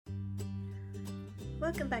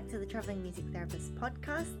Welcome back to the Traveling Music Therapist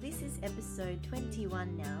podcast. This is episode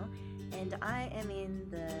 21 now, and I am in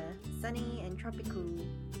the sunny and tropical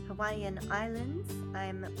Hawaiian Islands.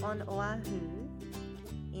 I'm on Oahu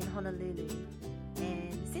in Honolulu.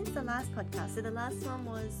 And since the last podcast, so the last one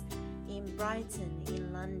was in Brighton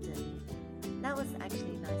in London. That was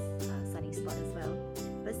actually a nice sunny spot as well.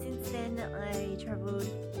 But since then, I travelled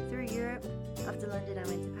through Europe. After London, I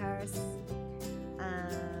went to Paris.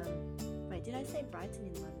 Did I say Brighton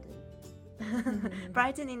in London?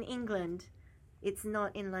 Brighton in England. It's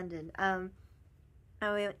not in London.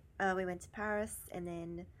 We went to Paris and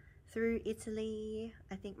then through Italy.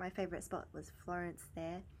 I think my favourite spot was Florence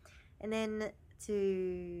there. And then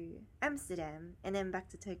to Amsterdam and then back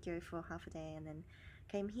to Tokyo for half a day and then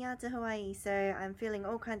came here to Hawaii. So I'm feeling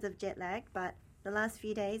all kinds of jet lag, but the last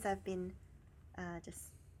few days I've been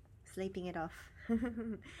just sleeping it off.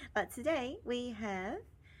 But today we have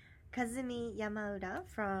Kazumi Yamaura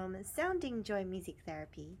from Sounding Joy Music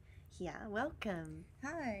Therapy here. Welcome.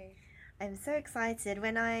 Hi. I'm so excited.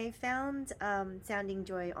 When I found Sounding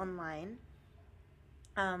Joy online,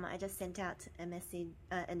 I just sent out a message,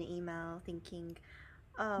 an email thinking,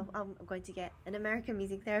 oh, I'm going to get an American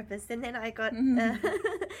music therapist. And then I got an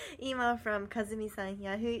email from Kazumi-san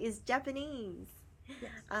here, who is Japanese.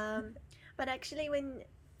 Yes. But actually,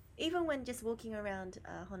 even when just walking around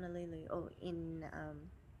Honolulu or in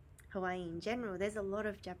Hawaii in general, there's a lot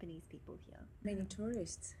of Japanese people here. Many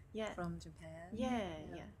tourists from Japan.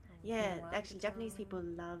 Yeah. Actually, Japanese people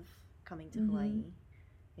love coming to Hawaii.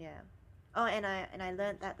 Yeah. Oh, and I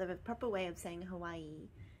learned that the proper way of saying Hawaii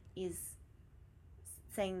is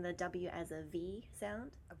saying the W as a V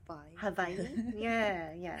sound. Hawaii.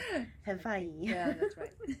 Yeah. Hawaii. Yeah, that's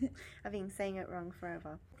right. I've been saying it wrong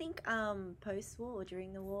forever. I think post-war or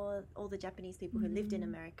during the war, all the Japanese people who lived in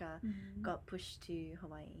America got pushed to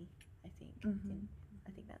Hawaii, I think.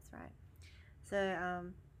 I think that's right.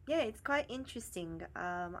 So, yeah, it's quite interesting.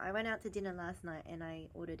 I went out to dinner last night and I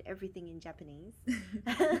ordered everything in Japanese.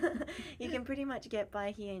 You can pretty much get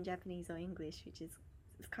by here in Japanese or English, which is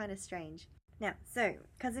kind of strange. Now, so,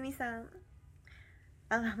 Kazumi-san,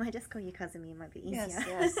 I might just call you Kazumi, it might be easier.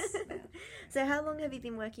 Yes. So how long have you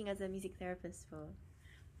been working as a music therapist for?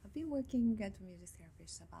 I've been working as a music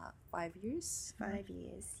therapist about 5 years. 5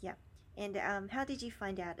 years, yeah. And how did you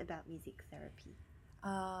find out about music therapy?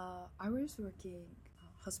 I was working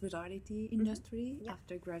hospitality industry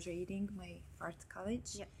after graduating my first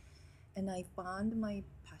college. Yeah. And I found my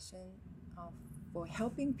passion for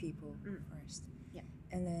helping people first. Yeah.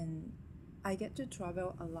 And then I get to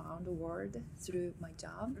travel around the world through my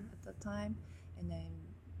job at that time, and then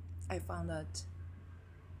I found out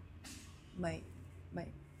my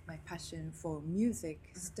passion for music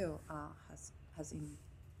still has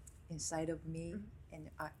inside of me, and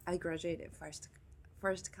I graduated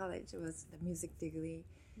first college was the music degree,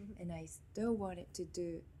 and I still wanted to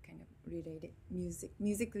do kind of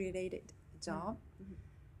music related job,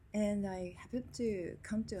 and I happened to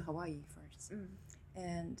come to Hawaii first,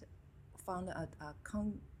 and found a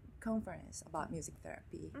conference about music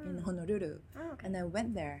therapy in Honolulu, and I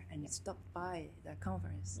went there and stopped by the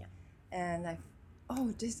conference, and I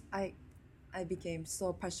became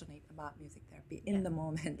so passionate about music therapy in the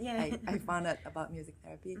moment. I found out about music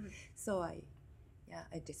therapy, so I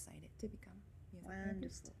decided to become music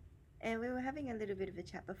therapist. And we were having a little bit of a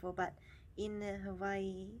chat before, but in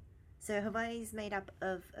Hawaii, so Hawaii is made up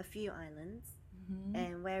of a few islands.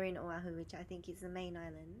 And we're in Oahu, which I think is the main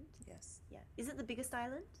island. Yes. Yeah. Is it the biggest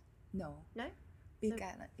island? No. Big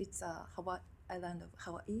island. It's island of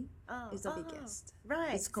Hawaii. It's the biggest.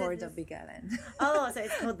 Right. It's called the Big Island. So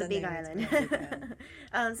it's called the Big Island.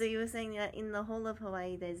 So you were saying that in the whole of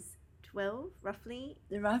Hawaii, there's 12 roughly.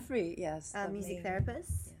 Roughly, yes. Music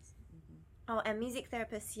therapists. Yes. And music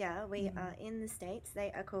therapists. Yeah, we are in the States.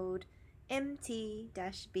 They are called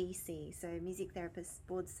MT-BC. So music therapists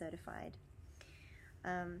board certified.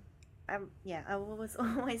 I was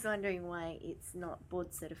always wondering why it's not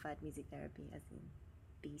board certified music therapy as in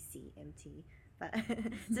BCMT. But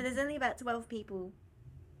so there's only about 12 people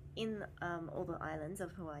in all the islands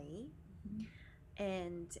of Hawaii,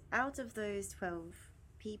 and out of those 12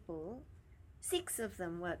 people, 6 of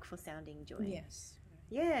them work for Sounding Joy. Yes.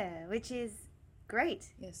 Yeah, which is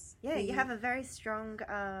great. Yes. Yeah, you have a very strong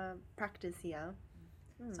practice here.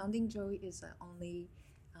 Sounding Joy is the only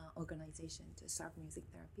organization to serve music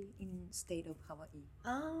therapy in state of Hawaii.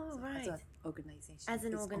 Right. As an organization. As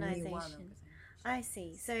an organization. Only one organization. I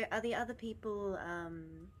see. So are the other people,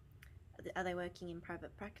 are they working in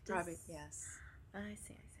private practice? Private, yes. I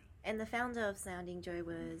see. And the founder of Sounding Joy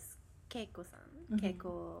was Keiko-san.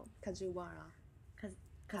 Keiko Kajiwara.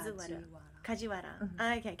 Kazuwara. Kajiwara. Kajiwara.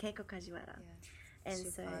 Mhm. Okay, Keiko Kajiwara. Yeah. And She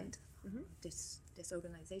so, found Mhm. this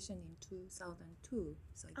organization in 2002.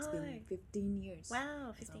 So it's Oh. been 15 years. Wow,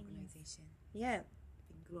 As 15 an years. organization. Yeah, It's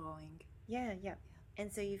been growing. yeah.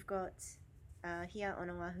 And so you've got here on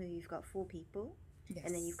Oahu, you've got 4 people, Yes.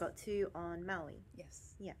 and then you've got 2 on Maui.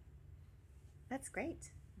 Yes. That's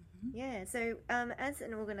great. Mhm. Yeah. So as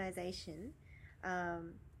an organization,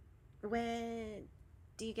 where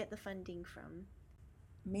do you get the funding from?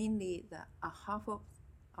 Mainly, half of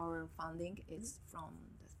our funding is from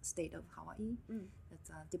the state of Hawaii. That's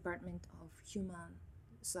a Department of Human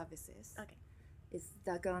Services. Okay.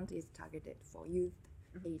 The grant is targeted for youth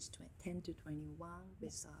aged 10 to 21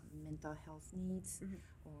 with mental health needs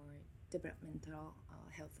or developmental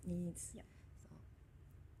health needs. Yeah. So,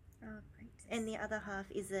 Oh, great. And the other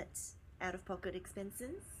half, is it out-of-pocket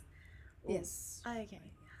expenses? Or- yes. Oh,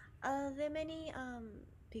 okay. Are there many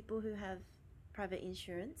people who have private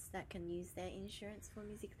insurance that can use their insurance for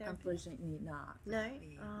music therapy? Unfortunately, not. No?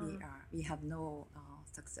 We have no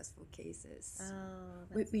successful cases. Oh,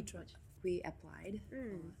 we that's tried. unfortunate. We applied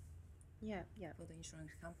Yeah. for the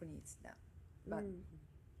insurance companies but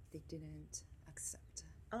they didn't accept.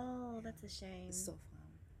 Oh, that's a shame. It's so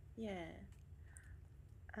fun. Yeah.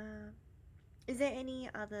 Is there any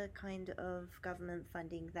other kind of government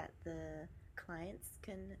funding that the clients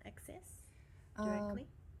can access directly?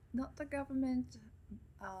 Not the government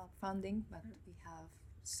funding, but we have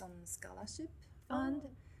some scholarship fund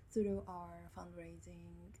through our fundraising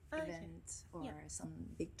event or some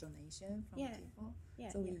big donation from people.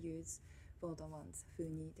 So we use for the ones who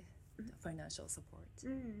need the financial support.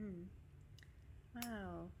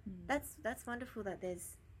 Wow, that's wonderful that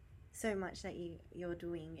there's so much that you're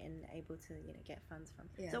doing and able to get funds from.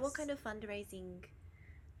 Yes. So what kind of fundraising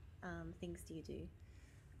things do you do?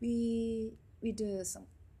 We do some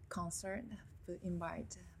concert to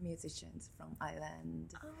invite musicians from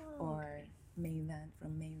island or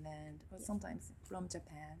mainland, or sometimes from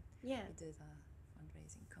Japan. Yeah. We do the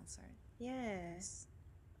fundraising concert. Yes.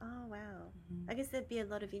 Oh wow. I guess there'd be a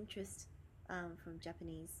lot of interest from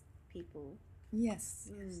Japanese people. Yes.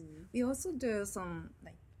 We also do some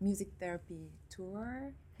music therapy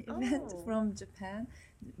tour event from Japan.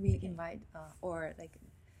 We invite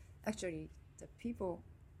actually the people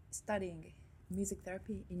studying music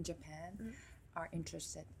therapy in Japan are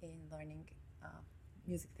interested in learning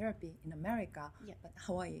music therapy in America, but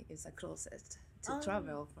Hawaii is the closest to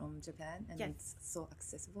travel from Japan, and it's so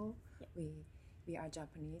accessible. We are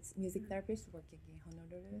Japanese music therapists working in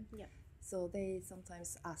Honolulu, so they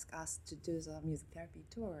sometimes ask us to do the music therapy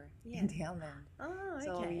tour in the island. Oh, okay.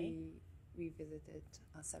 So we visited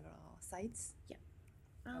several sites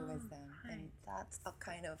with them, and that's a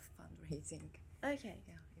kind of fundraising Okay.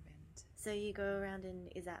 event. So you go around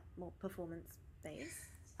and is that more performance based?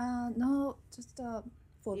 No, just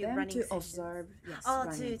for You're them running to sessions. observe. Yes, Oh,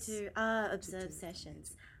 running to observe to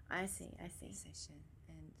sessions. I see. session,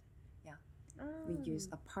 and we use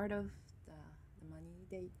a part of the money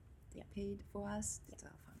they paid for us to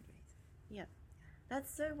fundraise. Yeah,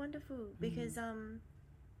 that's so wonderful because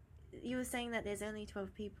you were saying that there's only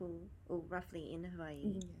 12 people, or roughly, in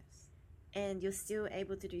Hawaii. Yes. And you're still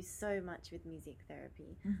able to do so much with music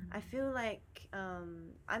therapy. I feel like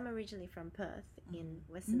I'm originally from Perth in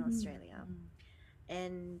Western Australia,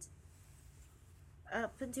 and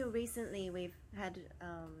up until recently we've had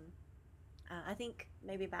I think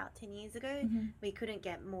maybe about 10 years ago we couldn't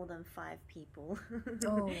get more than 5 people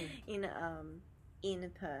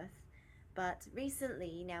in Perth, but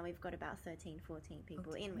recently now we've got about 13-14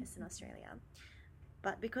 people in Western Australia.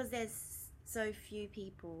 But because there's so few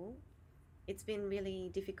people, it's been really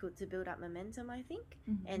difficult to build up momentum, I think,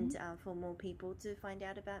 and for more people to find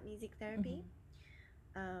out about music therapy.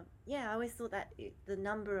 I always thought that the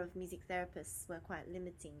number of music therapists were quite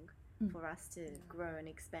limiting for us to grow and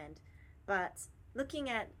expand. But looking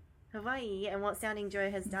at Hawaii and what Sounding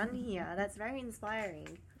Joy has done here, that's very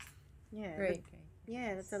inspiring. Yeah, Great.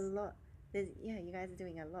 Yeah, that's a lot. You guys are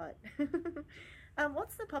doing a lot.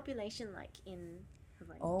 What's the population like in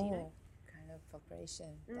Hawaii? Do you know? Kind of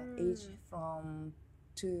population. The age from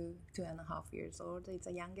 2.5 years old is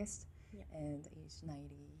the youngest, and age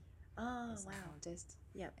 90 is the oldest.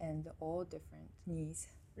 And all different needs,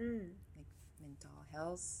 like mental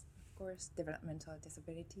health, of course, developmental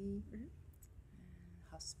disability,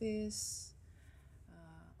 hospice,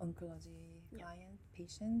 oncology client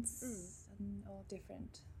patients, and all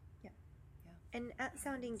different. And at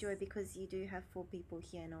Sounding Joy, because you do have 4 people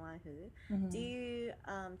here in Oahu, do you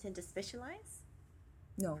tend to specialize?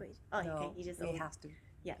 No. No. Okay. You just we have to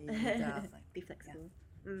be flexible.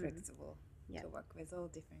 flexible to work with all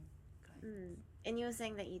different clients. And you were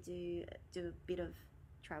saying that you do a bit of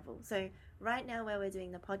travel. So right now, where we're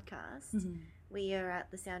doing the podcast, we are at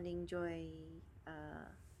the Sounding Joy.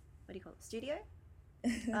 What do you call it? Studio.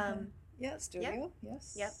 Yeah, studio. Yep.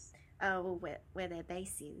 Yes. Yep. Well, where their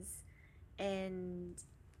base is, and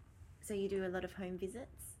so you do a lot of home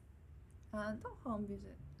visits. Not home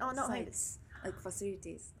visit. Oh, not sites, home visits. Like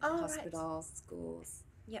facilities, hospitals, schools.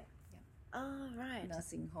 Yep. Oh, right.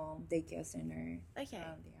 Nursing home, daycare center. Okay.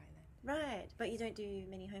 Around the island. Right, but you don't do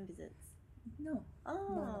many home visits. No.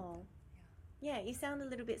 Oh. Yeah, you sound a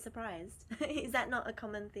little bit surprised. Is that not a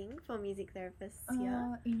common thing for music therapists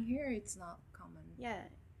here? In here, it's not common. Yeah.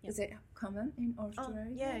 Is it common in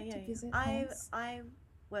Australia to visit homes? I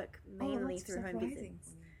work mainly through home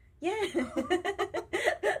visits. Yeah.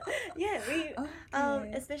 Yeah, we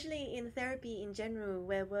especially in therapy in general,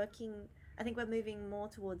 I think we're moving more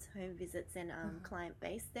towards home visits and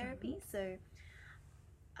client-based therapy. So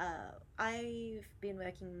I've been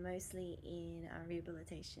working mostly in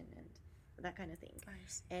rehabilitation and that kind of thing.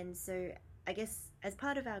 And so I guess as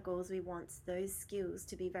part of our goals, we want those skills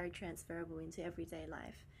to be very transferable into everyday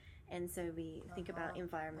life. And so we think about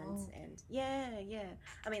environments and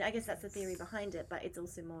I mean, I guess that's the theory behind it, but it's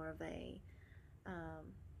also more of a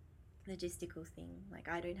logistical thing. Like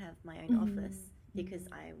I don't have my own office because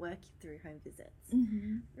I work through home visits.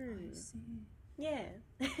 I see. Yeah.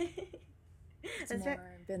 It's more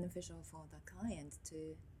beneficial for the client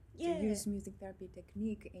to use music therapy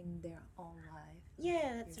technique in their own life.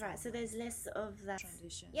 Yeah, that's right. So there's less of that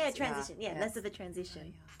transition. Yeah, less of a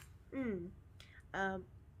transition.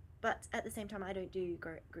 But at the same time, I don't do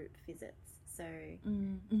group visits. So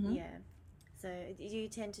So do you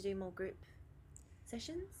tend to do more group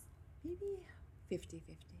sessions? Maybe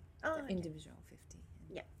 50-50. Individual 50.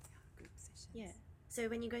 And group sessions. Yeah. So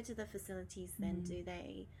when you go to the facilities, then do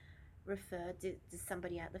they refer? Does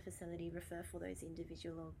somebody at the facility refer for those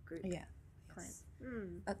individual or group clients?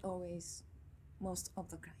 But always, most of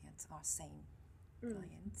the clients are same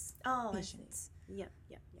clients, patients. Yeah.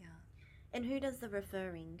 And who does the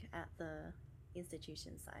referring at the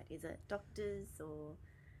institution side? Is it doctors or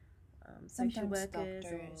social workers?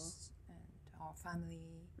 Doctors and our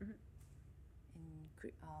family and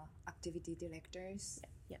activity directors.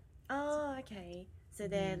 Oh, okay. So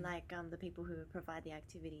they're like the people who provide the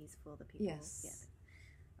activities for the people. Yes.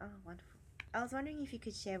 Yeah. Oh, wonderful. I was wondering if you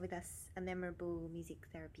could share with us a memorable music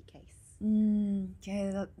therapy case.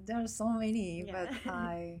 Okay, there are so many, but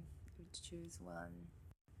I would choose one.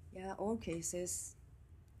 Yeah, all cases.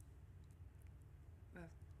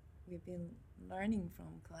 We've been learning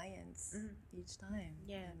from clients each time.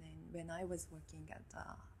 Yeah. And then when I was working at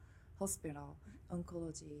the hospital,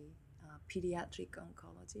 oncology, pediatric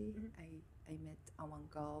oncology, I met one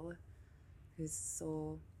girl who's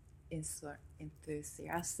so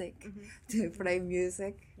enthusiastic to play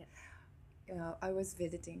music. I was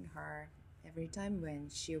visiting her every time when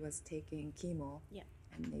she was taking chemo.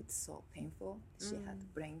 And it's so painful. She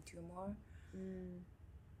had brain tumor.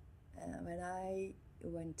 And when I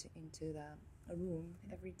went into the room,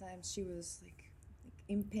 every time she was like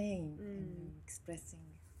in pain and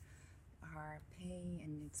expressing her pain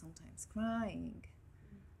and sometimes crying.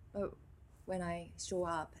 But when I show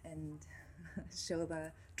up and show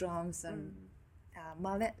the drums and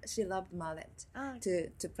mallet, she loved mallet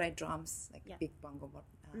to play drums, like big bongo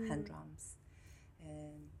hand drums.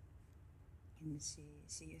 And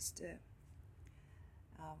she used to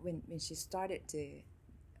when she started to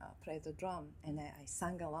play the drum, and I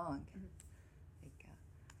sang along like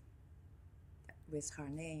with her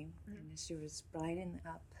name, and she was brightening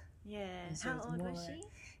up. Yeah. How old was she?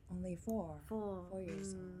 Only 4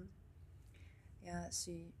 years old. Yeah,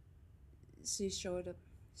 she showed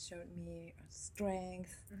me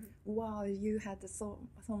strength. Wow, you had so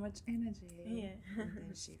much energy. And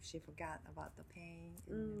then she forgot about the pain.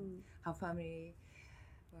 And her family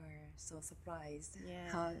were so surprised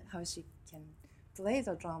how she can play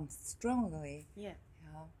the drums strongly.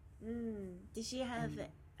 Did she have?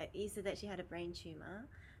 You said that she had a brain tumor.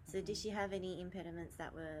 So did she have any impediments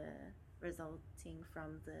that were resulting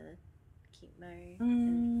from the chemo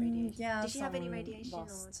and radiation? Yeah. Did she have any radiation?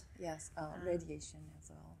 Yes, radiation as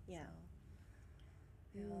well.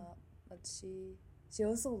 But she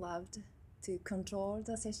also loved to control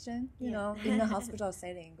the session. You know, in a hospital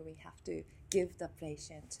setting, we have to give the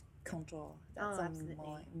patient control. That's our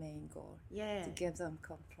main goal. To give them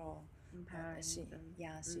control. Empowering them.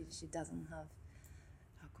 She doesn't have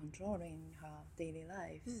her control in her daily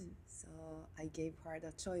life. So I gave her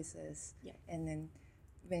the choices. And then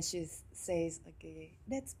when she says, okay,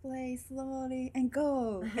 let's play slowly and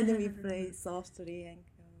go. And then we play softly and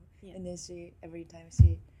go. And then every time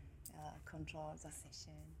she control the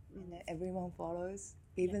session, and everyone follows,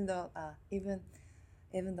 even though even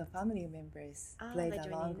the family members played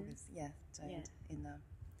along with joined in the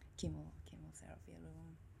chemotherapy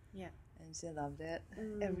room. Yeah, and she loved it.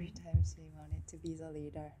 Every time she wanted to be the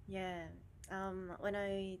leader. Yeah, when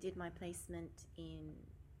I did my placement in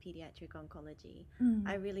pediatric oncology,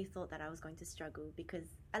 I really thought that I was going to struggle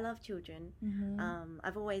because I love children.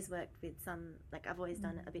 I've always worked with I've always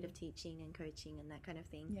done a bit of teaching and coaching and that kind of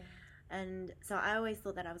thing. Yeah. And so I always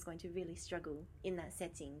thought that I was going to really struggle in that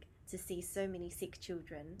setting to see so many sick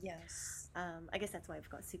children. Yes. I guess that's why I've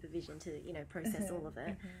got supervision to, process all of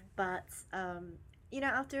it. But,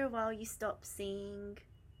 after a while you stop seeing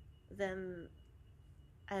them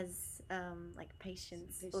as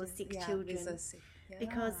patients or sick children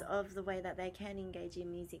because of the way that they can engage in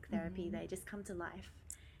music therapy. They just come to life,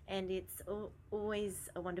 and it's always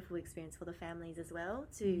a wonderful experience for the families as well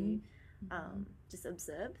to just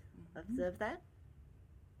observe that.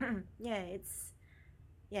 I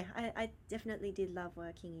definitely did love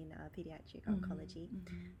working in pediatric oncology.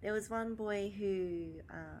 There was one boy who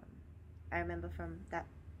I remember from that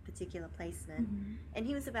particular placement, and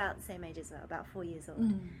he was about the same age as well, about 4 years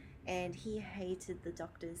old, and he hated the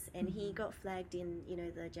doctors, and he got flagged in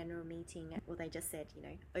the general meeting, or they just said,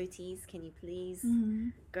 OTs, can you please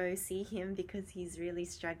go see him because he's really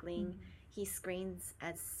struggling. He screams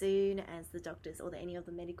as soon as the doctors or any of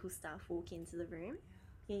the medical staff walk into the room.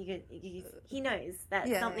 He knows that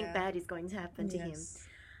something bad is going to happen to him.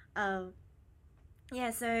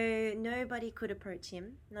 So nobody could approach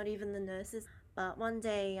him, not even the nurses. But one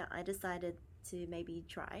day I decided to maybe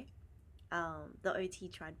try. The OT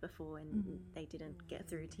tried before and they didn't get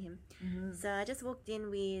through to him. So I just walked in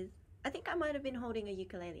with, I think I might have been holding a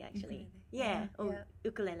ukulele actually.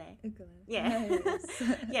 Ukulele. Yeah.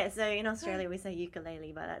 Yeah, so in Australia we say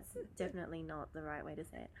ukulele, but that's definitely not the right way to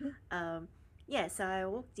say it. So I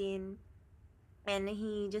walked in and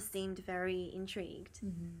he just seemed very intrigued.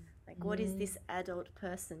 What is this adult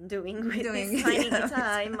person doing with this tiny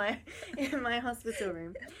guitar in my hospital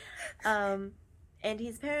room? And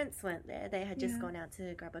his parents weren't there. They had just gone out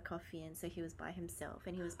to grab a coffee, and so he was by himself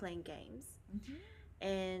and he was playing games.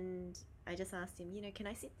 And I just asked him, can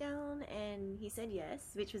I sit down? And he said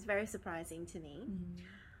yes, which was very surprising to me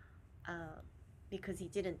because he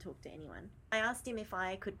didn't talk to anyone. I asked him if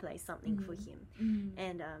I could play something for him,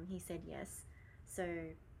 and he said yes. So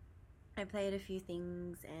I played a few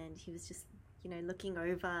things, and he was just, looking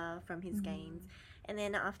over from his games. And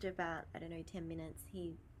then after about, 10 minutes,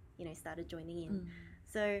 he, started joining in.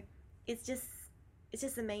 So it's just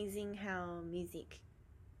amazing how music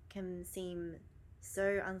can seem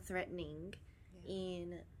so unthreatening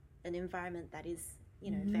in an environment that is,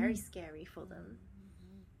 very scary for them.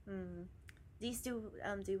 Do you still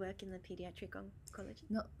do work in the pediatric oncology?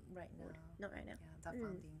 Not right now. Not right now. Yeah, that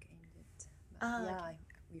funding ended. But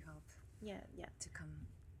we hope to come.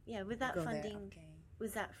 Yeah, with that funding,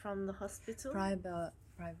 was that from the hospital?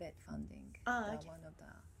 Private funding. Okay. One of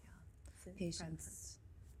the patients'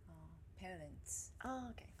 parents.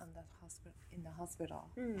 On that in the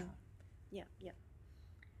hospital.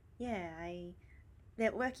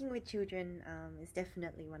 Working with children is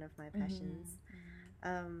definitely one of my passions.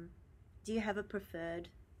 Do you have a preferred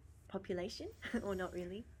population or not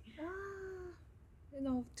really?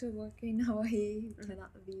 To work in Hawaii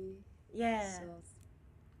cannot be so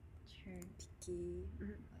picky. But I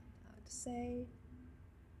would say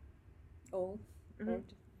all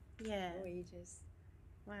ages.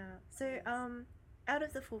 Wow. So out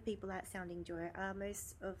of the 4 people at Sounding Joy, are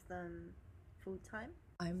most of them full-time?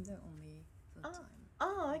 I'm the only full-time.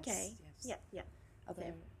 Oh, okay. Yes. Yeah. Other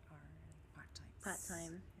are part-time.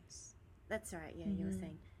 Part-time. Yes. That's right, you were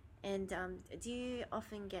saying. And do you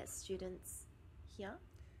often get students here?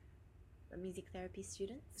 Music therapy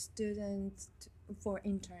students? Students for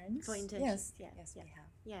interns? For internships, yes, we have.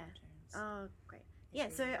 Yeah. Interns. Oh, great. Yeah,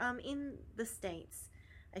 so in the States,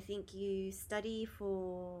 I think you study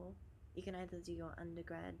you can either do your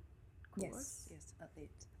undergrad course. Yes, at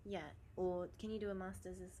least. Yeah, or can you do a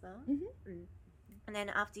master's as well? And then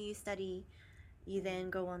after you study, you then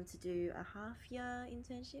go on to do a half-year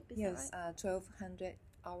internship, is that right? 1,200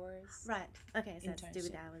 hours. Right, okay, so that's to do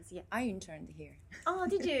with hours, yeah. I interned here. Oh,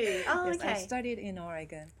 did you? Oh, yes, okay. I studied in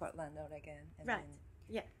Portland, Oregon. And right,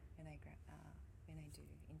 then when I do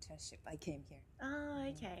internship, I came here. Oh,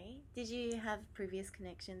 okay. Did you have previous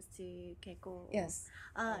connections to Keiko? Yes.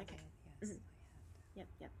 Oh, okay. Yes, I had.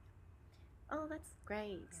 Yep. Oh, that's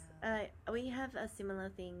great. Yeah. We have a similar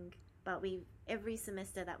thing, but every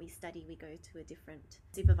semester that we study, we go to a different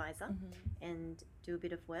supervisor and do a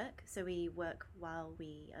bit of work. So we work while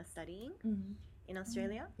we are studying, in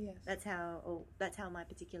Australia. Yes. That's how my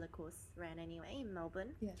particular course ran anyway in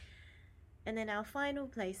Melbourne. Yeah. And then our final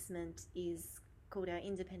placement is called our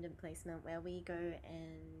independent placement, where we go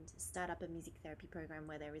and start up a music therapy program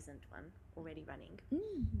where there isn't one already running. Okay.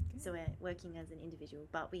 So we're working as an individual,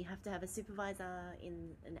 but we have to have a supervisor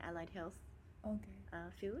in an allied health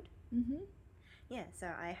field. Yeah,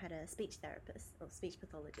 so I had a speech therapist or speech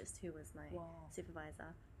pathologist who was my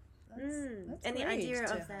supervisor. That's and the great idea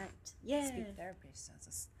to of that, speech therapist as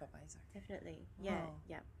a supervisor. Definitely, Wow.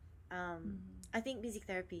 I think music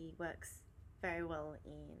therapy works very well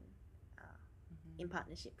in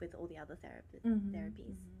partnership with all the other therapies.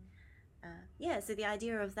 So the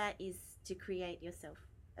idea of that is to create yourself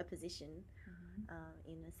a position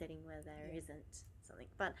in a setting where there isn't something.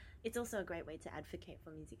 But it's also a great way to advocate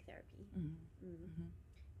for music therapy.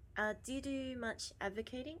 Do you do much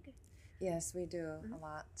advocating? Yes, we do a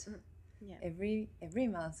lot. Yeah. Every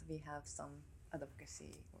month we have some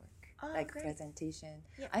advocacy work, like great. presentation.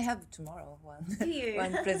 Yeah. I have tomorrow one Do you?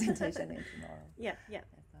 one presentation in tomorrow. Yeah.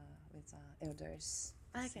 With elders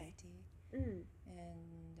society, and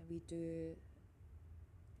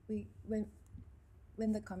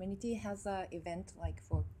when the community has a event like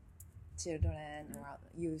for children or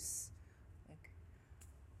youth, like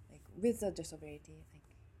with a disability,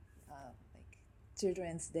 like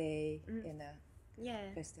Children's Day in a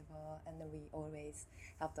festival, and then we always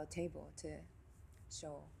have the table to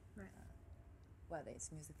show whether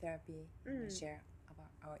it's music therapy and we share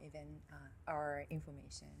about our event, our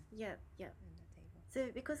information. Yeah. On the table. So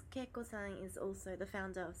because Keiko-san is also the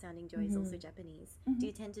founder of Sounding Joy, is also Japanese, do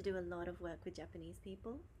you tend to do a lot of work with Japanese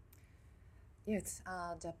people? Yes,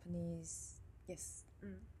 Japanese. Yes.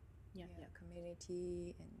 Yeah.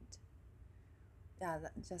 Community, and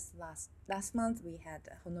just last month we had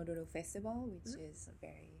a Honolulu Festival, which is a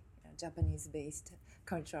very Japanese-based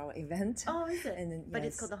cultural event. Oh, is it? And then, but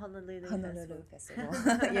it's called the Honolulu Festival.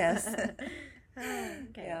 Yes. Okay.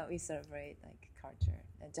 Yeah, we celebrate like culture,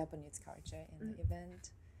 Japanese culture in the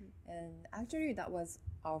event, and actually that was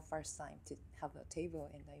our first time to have a table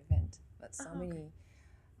in the event. But so many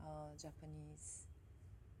Japanese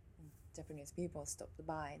people stopped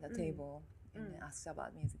by the table and asked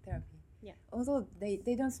about music therapy. Yeah. Although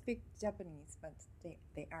they don't speak Japanese, but they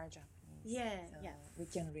are Japanese. Yeah, so we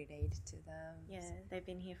can relate to them. Yeah, they've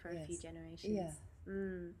been here for a few generations. Yeah.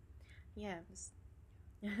 Yeah.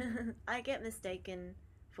 I get mistaken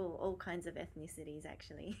for all kinds of ethnicities,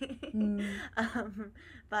 actually.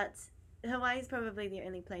 But Hawaii is probably the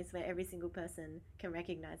only place where every single person can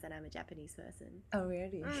recognize that I'm a Japanese person. Oh,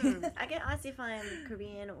 really? I get asked if I'm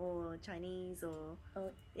Korean or Chinese or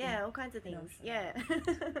all kinds of things. Yeah.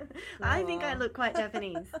 I think I look quite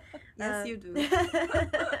Japanese. Yes, you do.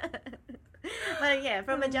 But yeah,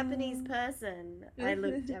 from a Japanese person, I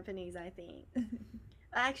look Japanese, I think.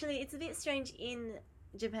 Actually, it's a bit strange in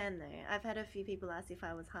Japan though. I've had a few people ask if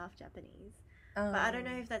I was half Japanese. But I don't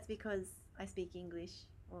know if that's because I speak English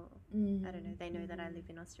or I don't know, they know that I live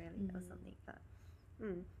in Australia or something. But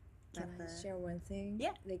can I share one thing?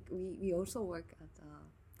 Yeah. Like we also work at a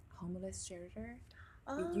homeless shelter.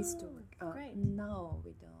 We used to work. Great. Now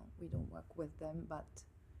we don't work with them, but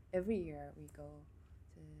every year we go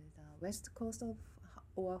to the west coast of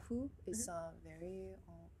Oahu. It's very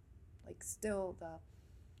like still the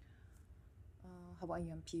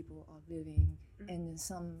Hawaiian people are living, and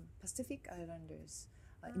some Pacific Islanders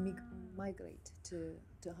migrate to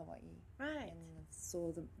Hawaii. Right. And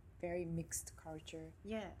so the very mixed culture.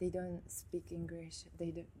 Yeah. They don't speak English.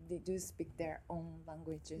 They do speak their own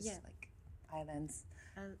languages, like islands.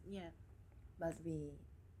 Yeah. But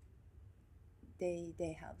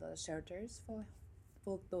they have the shelters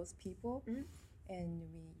for those people, and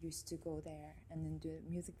we used to go there and then do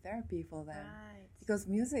music therapy for them. Right. Because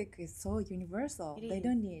music is so universal. It they is.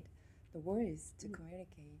 don't need the words to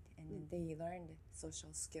communicate, and they learned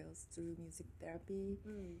social skills through music therapy,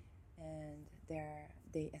 and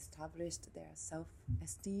they established their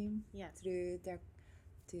self-esteem through their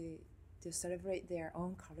to celebrate their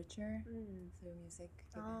own culture through music.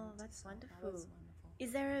 Oh, that's wonderful. That was wonderful.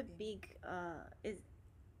 Is there a big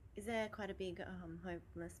is there quite a big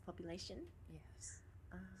homeless population? Yes.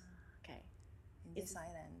 Okay. In this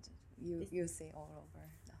island, you see all over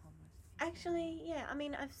the homeless people. Actually, yeah. I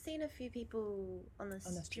mean, I've seen a few people on the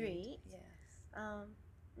street. Yes.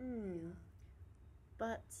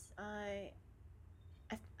 But I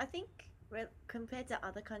think compared to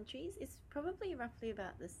other countries, it's probably roughly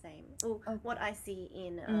about the same. Or what I see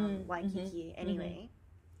in Waikiki anyway.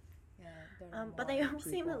 Yeah. But they all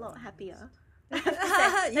seem a lot happier.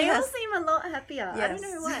 They all seem a lot happier. Yes. I don't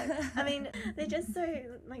know why. I mean, they're just so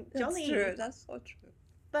like jolly. That's so true.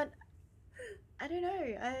 But I don't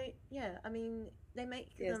know. I mean, they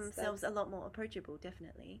make themselves a lot more approachable,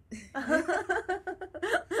 definitely.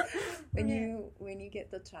 when you get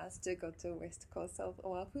the chance to go to west coast of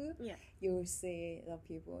Oahu, you'll see the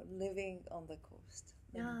people living on the coast,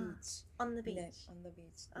 beach. On the beach. On the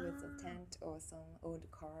beach with a tent or some old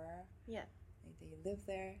car. Yeah. They live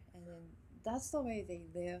there, and then that's the way they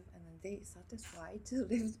live, and then they satisfied to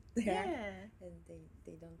live there. Yeah. And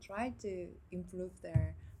they don't try to improve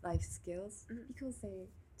their life skills because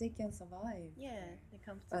they can survive. Yeah, they're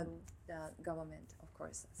comfortable. But the government, of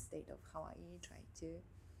course, the state of Hawaii, tried to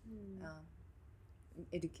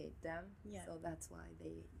educate them. Yeah. So that's why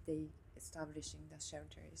they establishing the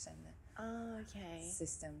shelters and the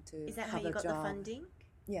system to have a job. Is that how you got the funding?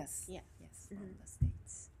 Yes. Yeah. Yes, from the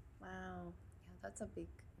states. Wow. Yeah, that's a big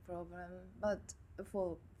problem. But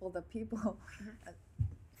for the people.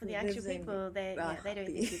 For the actual people, they don't think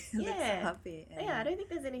it's happy. I don't think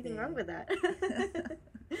there's anything wrong with that.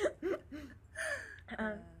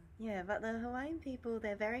 But the Hawaiian people,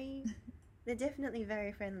 they're definitely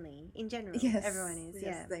very friendly in general. Yes, everyone is.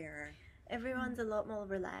 Yes, they are. Everyone's a lot more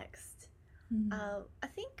relaxed. I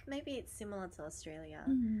think maybe it's similar to Australia.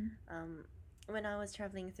 When I was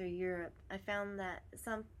traveling through Europe, I found that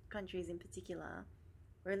some countries in particular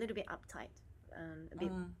were a little bit uptight,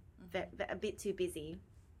 a bit too busy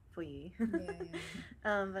for you.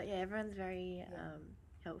 But everyone's very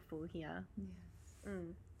helpful here. Yes.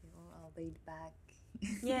 They all are laid back.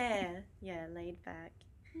 Laid back.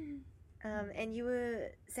 And you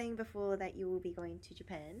were saying before that you will be going to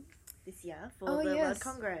Japan this year for the World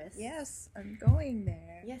Congress. Yes, I'm going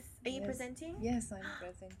there. Yes. Are you presenting? Yes, I'm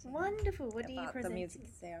presenting. Wonderful. What do you present? The music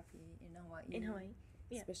therapy in Hawaii. In Hawaii.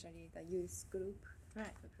 Especially the youth group.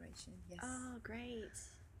 Right. Preparation. Yes. Oh, great.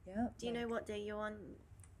 Yeah. Do you know what day you're on?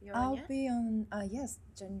 I'll be on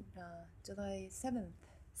July 7th.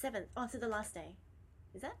 7th. Oh, so the last day.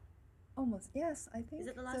 Is that? Almost. Yes, I think. Is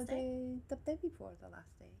it the last day? The day before the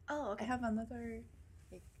last day. Oh, okay. I have another.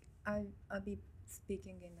 I'll be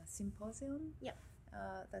speaking in a symposium. Yeah.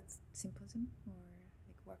 That's symposium or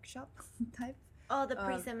workshop type. Oh, the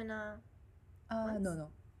pre-seminar. No.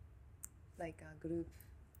 Like a group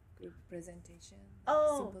presentation.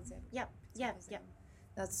 Oh. Symposium. Yeah.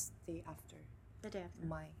 That's the after. The day after.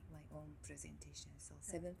 My own presentation. So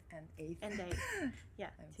 7th and 8th. And 8th. Yeah,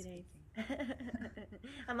 2 days.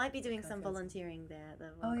 I might be doing some volunteering there at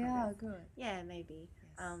the World Congress. Good. Yeah, maybe.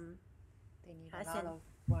 Yes. They need a lot of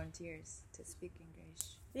volunteers to speak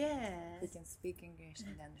English. Yeah. They can speak English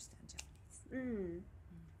and understand Japanese.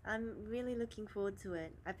 I'm really looking forward to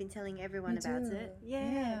it. I've been telling everyone about it.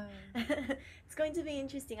 Yeah. It's going to be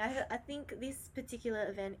interesting. I think this particular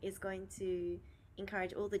event is going to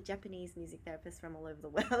encourage all the Japanese music therapists from all over the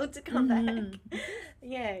world to come back.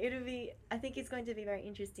 Yeah, I think it's going to be very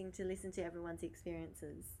interesting to listen to everyone's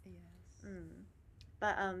experiences. Yes.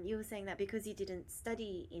 But you were saying that because you didn't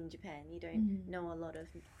study in Japan, you don't know a lot of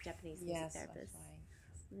Japanese music therapists.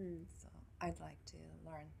 That's right. So I'd like to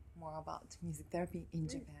learn more about music therapy in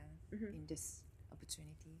Japan in this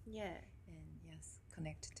opportunity. Yeah. And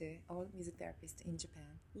connect to all music therapists in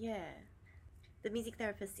Japan. Yeah. The music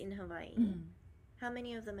therapists in Hawaii. How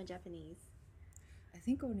many of them are Japanese? I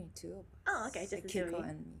think only 2 of us. Oh, okay, just Kiko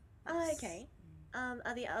and me. Oh, okay.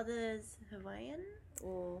 Are the others Hawaiian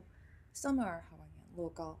or? Some are Hawaiian,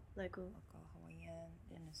 local Hawaiian,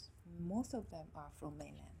 and most of them are from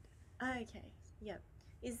mainland. Oh, okay. Yeah.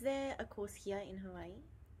 Is there a course here in Hawaii?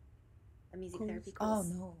 A music therapy course?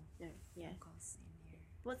 Oh, no. No, yeah. No course in here.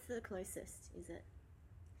 What's the closest, is it?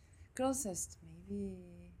 Closest, maybe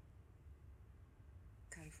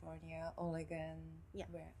California, Oregon, where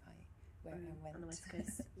I went. On the West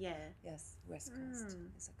Coast, yeah. Yes, West Coast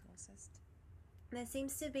is the closest. There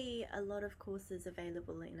seems to be a lot of courses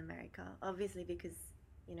available in America, obviously because,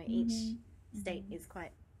 each state is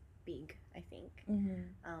quite big, I think.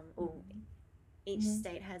 Or each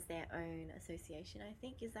state has their own association, I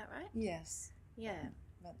think. Is that right? Yes. Yeah.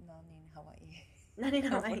 But not in Hawaii. Not in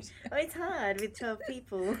Hawaii. Oh, it's hard with 12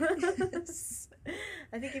 people.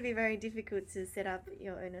 I think it'd be very difficult to set up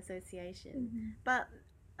your own association. But,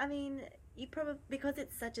 I mean, you probably, because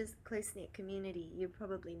it's such a close-knit community, you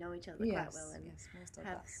probably know each other quite well. And most of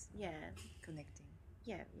us. Yeah. Connecting.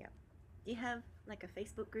 Yeah. Do you have, like, a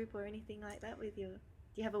Facebook group or anything like that with your...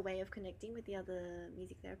 Do you have a way of connecting with the other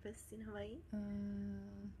music therapists in Hawaii?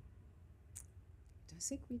 I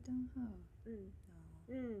think we don't have.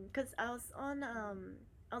 Because I was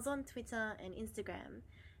on Twitter and Instagram,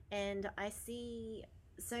 and I see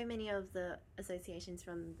so many of the associations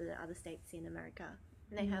from the other states in America,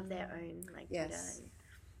 and they have their own Twitter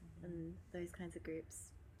and those kinds of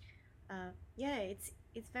groups.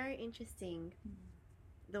 it's very interesting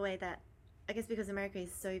the way that, I guess because America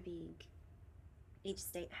is so big, each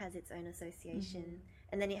state has its own association,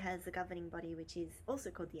 and then it has a governing body which is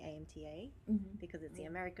also called the AMTA because it's the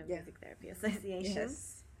American Music Therapy Association.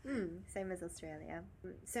 Yes. Same as Australia.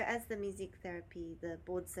 So as the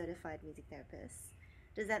board certified music therapists,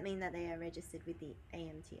 does that mean that they are registered with the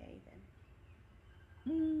AMTA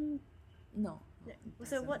then? No.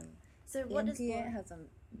 So what does AMTA has a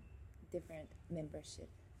different membership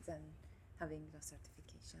than having the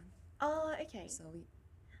certification. Oh, okay.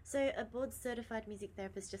 So a board certified music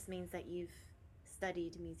therapist just means that you've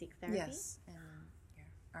studied music therapy? Yes,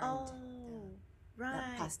 and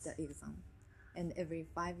right. passed the exam. And every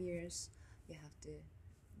 5 years, you have to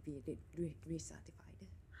be recertified.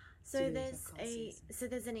 So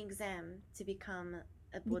there's an exam to become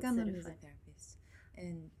a board certified music therapist,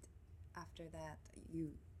 and after that,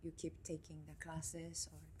 you keep taking the classes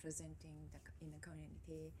or presenting in the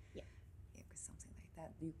community. Yeah, something like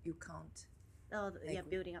that. You count. Oh,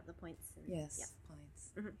 building up the points. Points.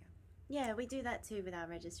 Mm-hmm. Yeah, we do that too with our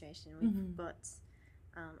registration. We've got.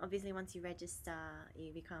 Obviously, once you register,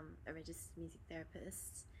 you become a registered music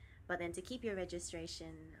therapist. But then to keep your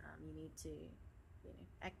registration, you need to,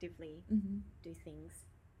 actively do things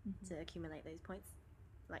to accumulate those points,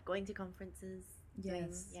 like going to conferences.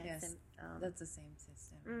 Yes. That's the same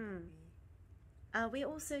system. We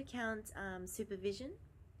also count supervision.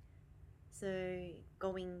 So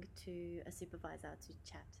going to a supervisor to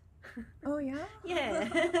chat. Oh yeah. Yeah.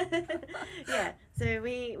 So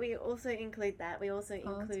we also include that. We also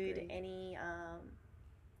include any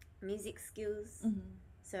music skills.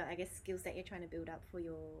 So I guess skills that you're trying to build up for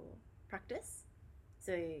your practice.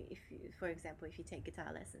 So for example, if you take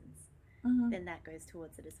guitar lessons, then that goes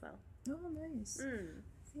towards it as well. Oh, nice.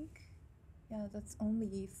 I think that's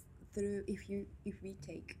only if we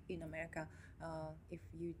take in America, if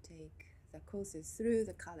you take the courses through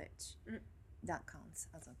the college. That counts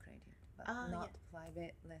as a credit, but not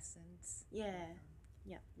private lessons.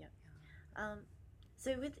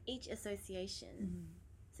 So with each association,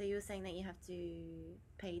 so you were saying that you have to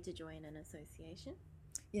pay to join an association?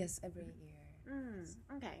 Yes, every year.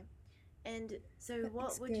 Okay. And so but what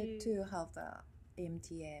it's would good you... to have the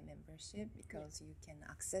AMTA membership because you can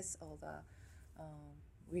access all the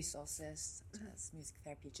resources such as music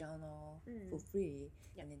therapy journal for free,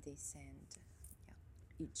 and then they send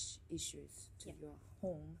each issues to your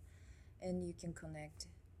home, and you can connect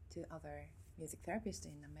to other music therapists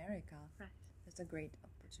in America. Right. That's a great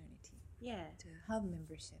opportunity. Yeah. To have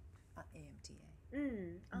membership at AMTA.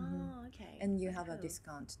 Oh, okay. And you have a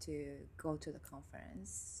discount to go to the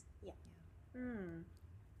conference.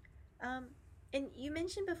 And you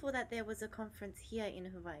mentioned before that there was a conference here in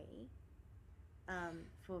Hawaii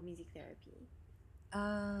for music therapy.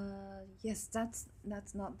 Yes, that's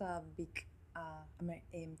not the big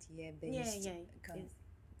AMTA based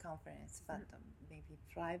conference, but maybe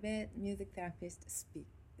private music therapists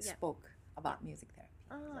spoke about music therapy.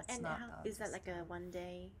 Oh, that's and is that like a one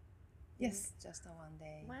day? Yes, just a one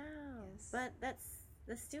day. Wow. Yes. But that's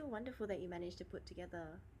still wonderful that you managed to put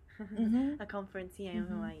together a conference here in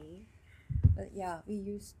Hawaii. But we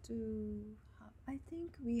used to have, I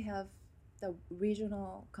think we have the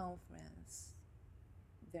regional conference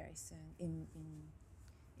very soon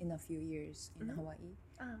in a few years in Hawaii.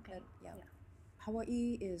 Oh, okay. But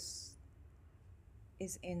Hawaii is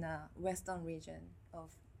in a western region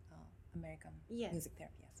of American Music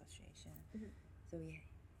Therapy Association. So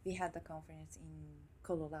we had the conference in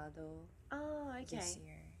Colorado this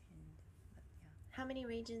year. How many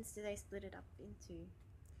regions do they split it up into?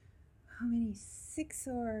 How many? 6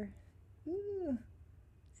 or 7?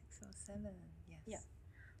 Yes. Yeah.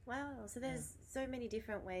 Wow. So there's so many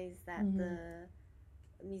different ways that the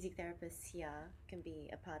music therapists here can be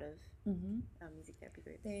a part of music therapy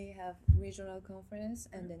groups. They have regional conference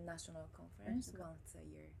and then national conference once a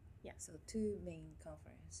year. Yeah. So 2 main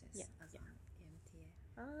conferences as an AMTA.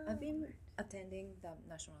 I've been attending the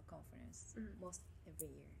national conference most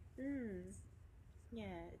every year.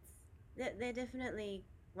 They're definitely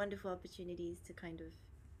wonderful opportunities to kind of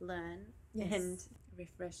learn and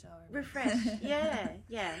refresh, recharge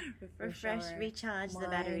mind. The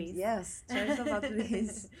batteries. Yes, charge the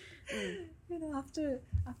batteries. After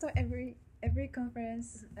every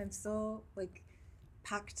conference, I'm so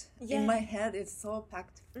packed in my head. It's so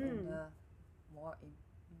packed from the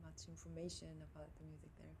much information about the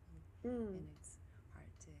music therapy, and it's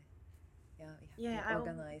hard to we have to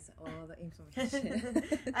organize all the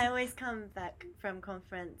information. I always come back from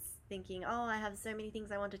conference thinking, I have so many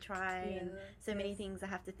things I want to try and so many things I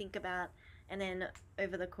have to think about, And then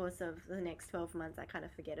over the course of the next 12 months, I kind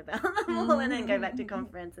of forget about them all and then go back to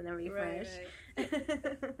conference and then refresh.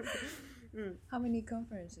 How many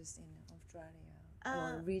conferences in Australia?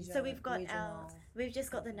 Or regional, so we've got regional we've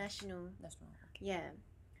just got the national. Okay. Yeah.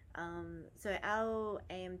 So our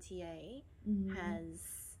AMTA has,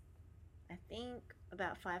 I think,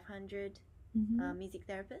 about 500 music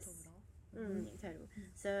therapists in total.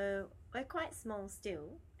 So we're quite small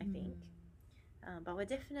still, I think. But we're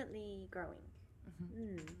definitely growing.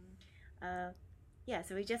 Yeah,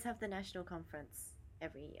 so we just have the national conference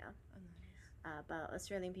every year. But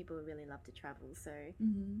Australian people really love to travel, so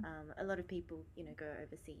a lot of people, go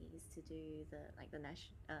overseas to do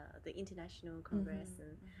the international congress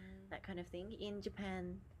and that kind of thing. In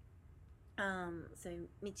Japan, so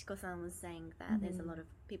Michiko-san was saying that there's a lot of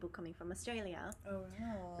people coming from Australia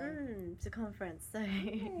to conference. So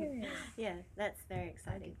yeah, that's very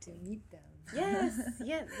exciting to meet them. Yes,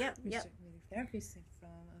 yep. Therapists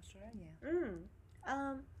from Australia.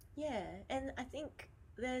 Yeah, and I think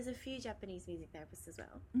there's a few Japanese music therapists as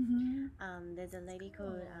well. There's a lady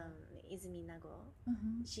called Izumi Nago.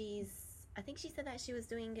 I think she said that she was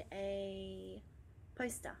doing a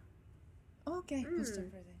poster. Okay, poster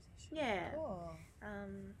presentation. Yeah. Cool.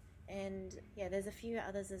 And yeah, there's a few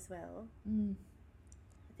others as well.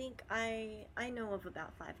 I think I know of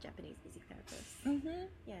about 5 Japanese music therapists.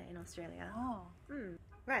 Yeah, in Australia. Wow.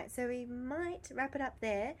 Right, so we might wrap it up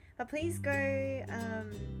there, but please go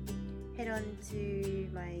head on to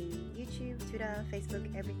my YouTube, Twitter,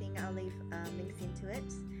 Facebook, everything. I'll leave links into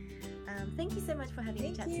it. Thank you so much for having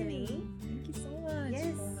a chat to me. Thank you so much.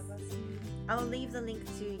 Yes. For having us. I'll leave the link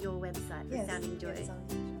to your website, the Sounding Joy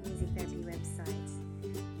Music Therapy website.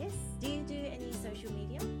 Yes. Do you do any social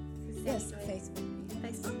media? Yes, Facebook.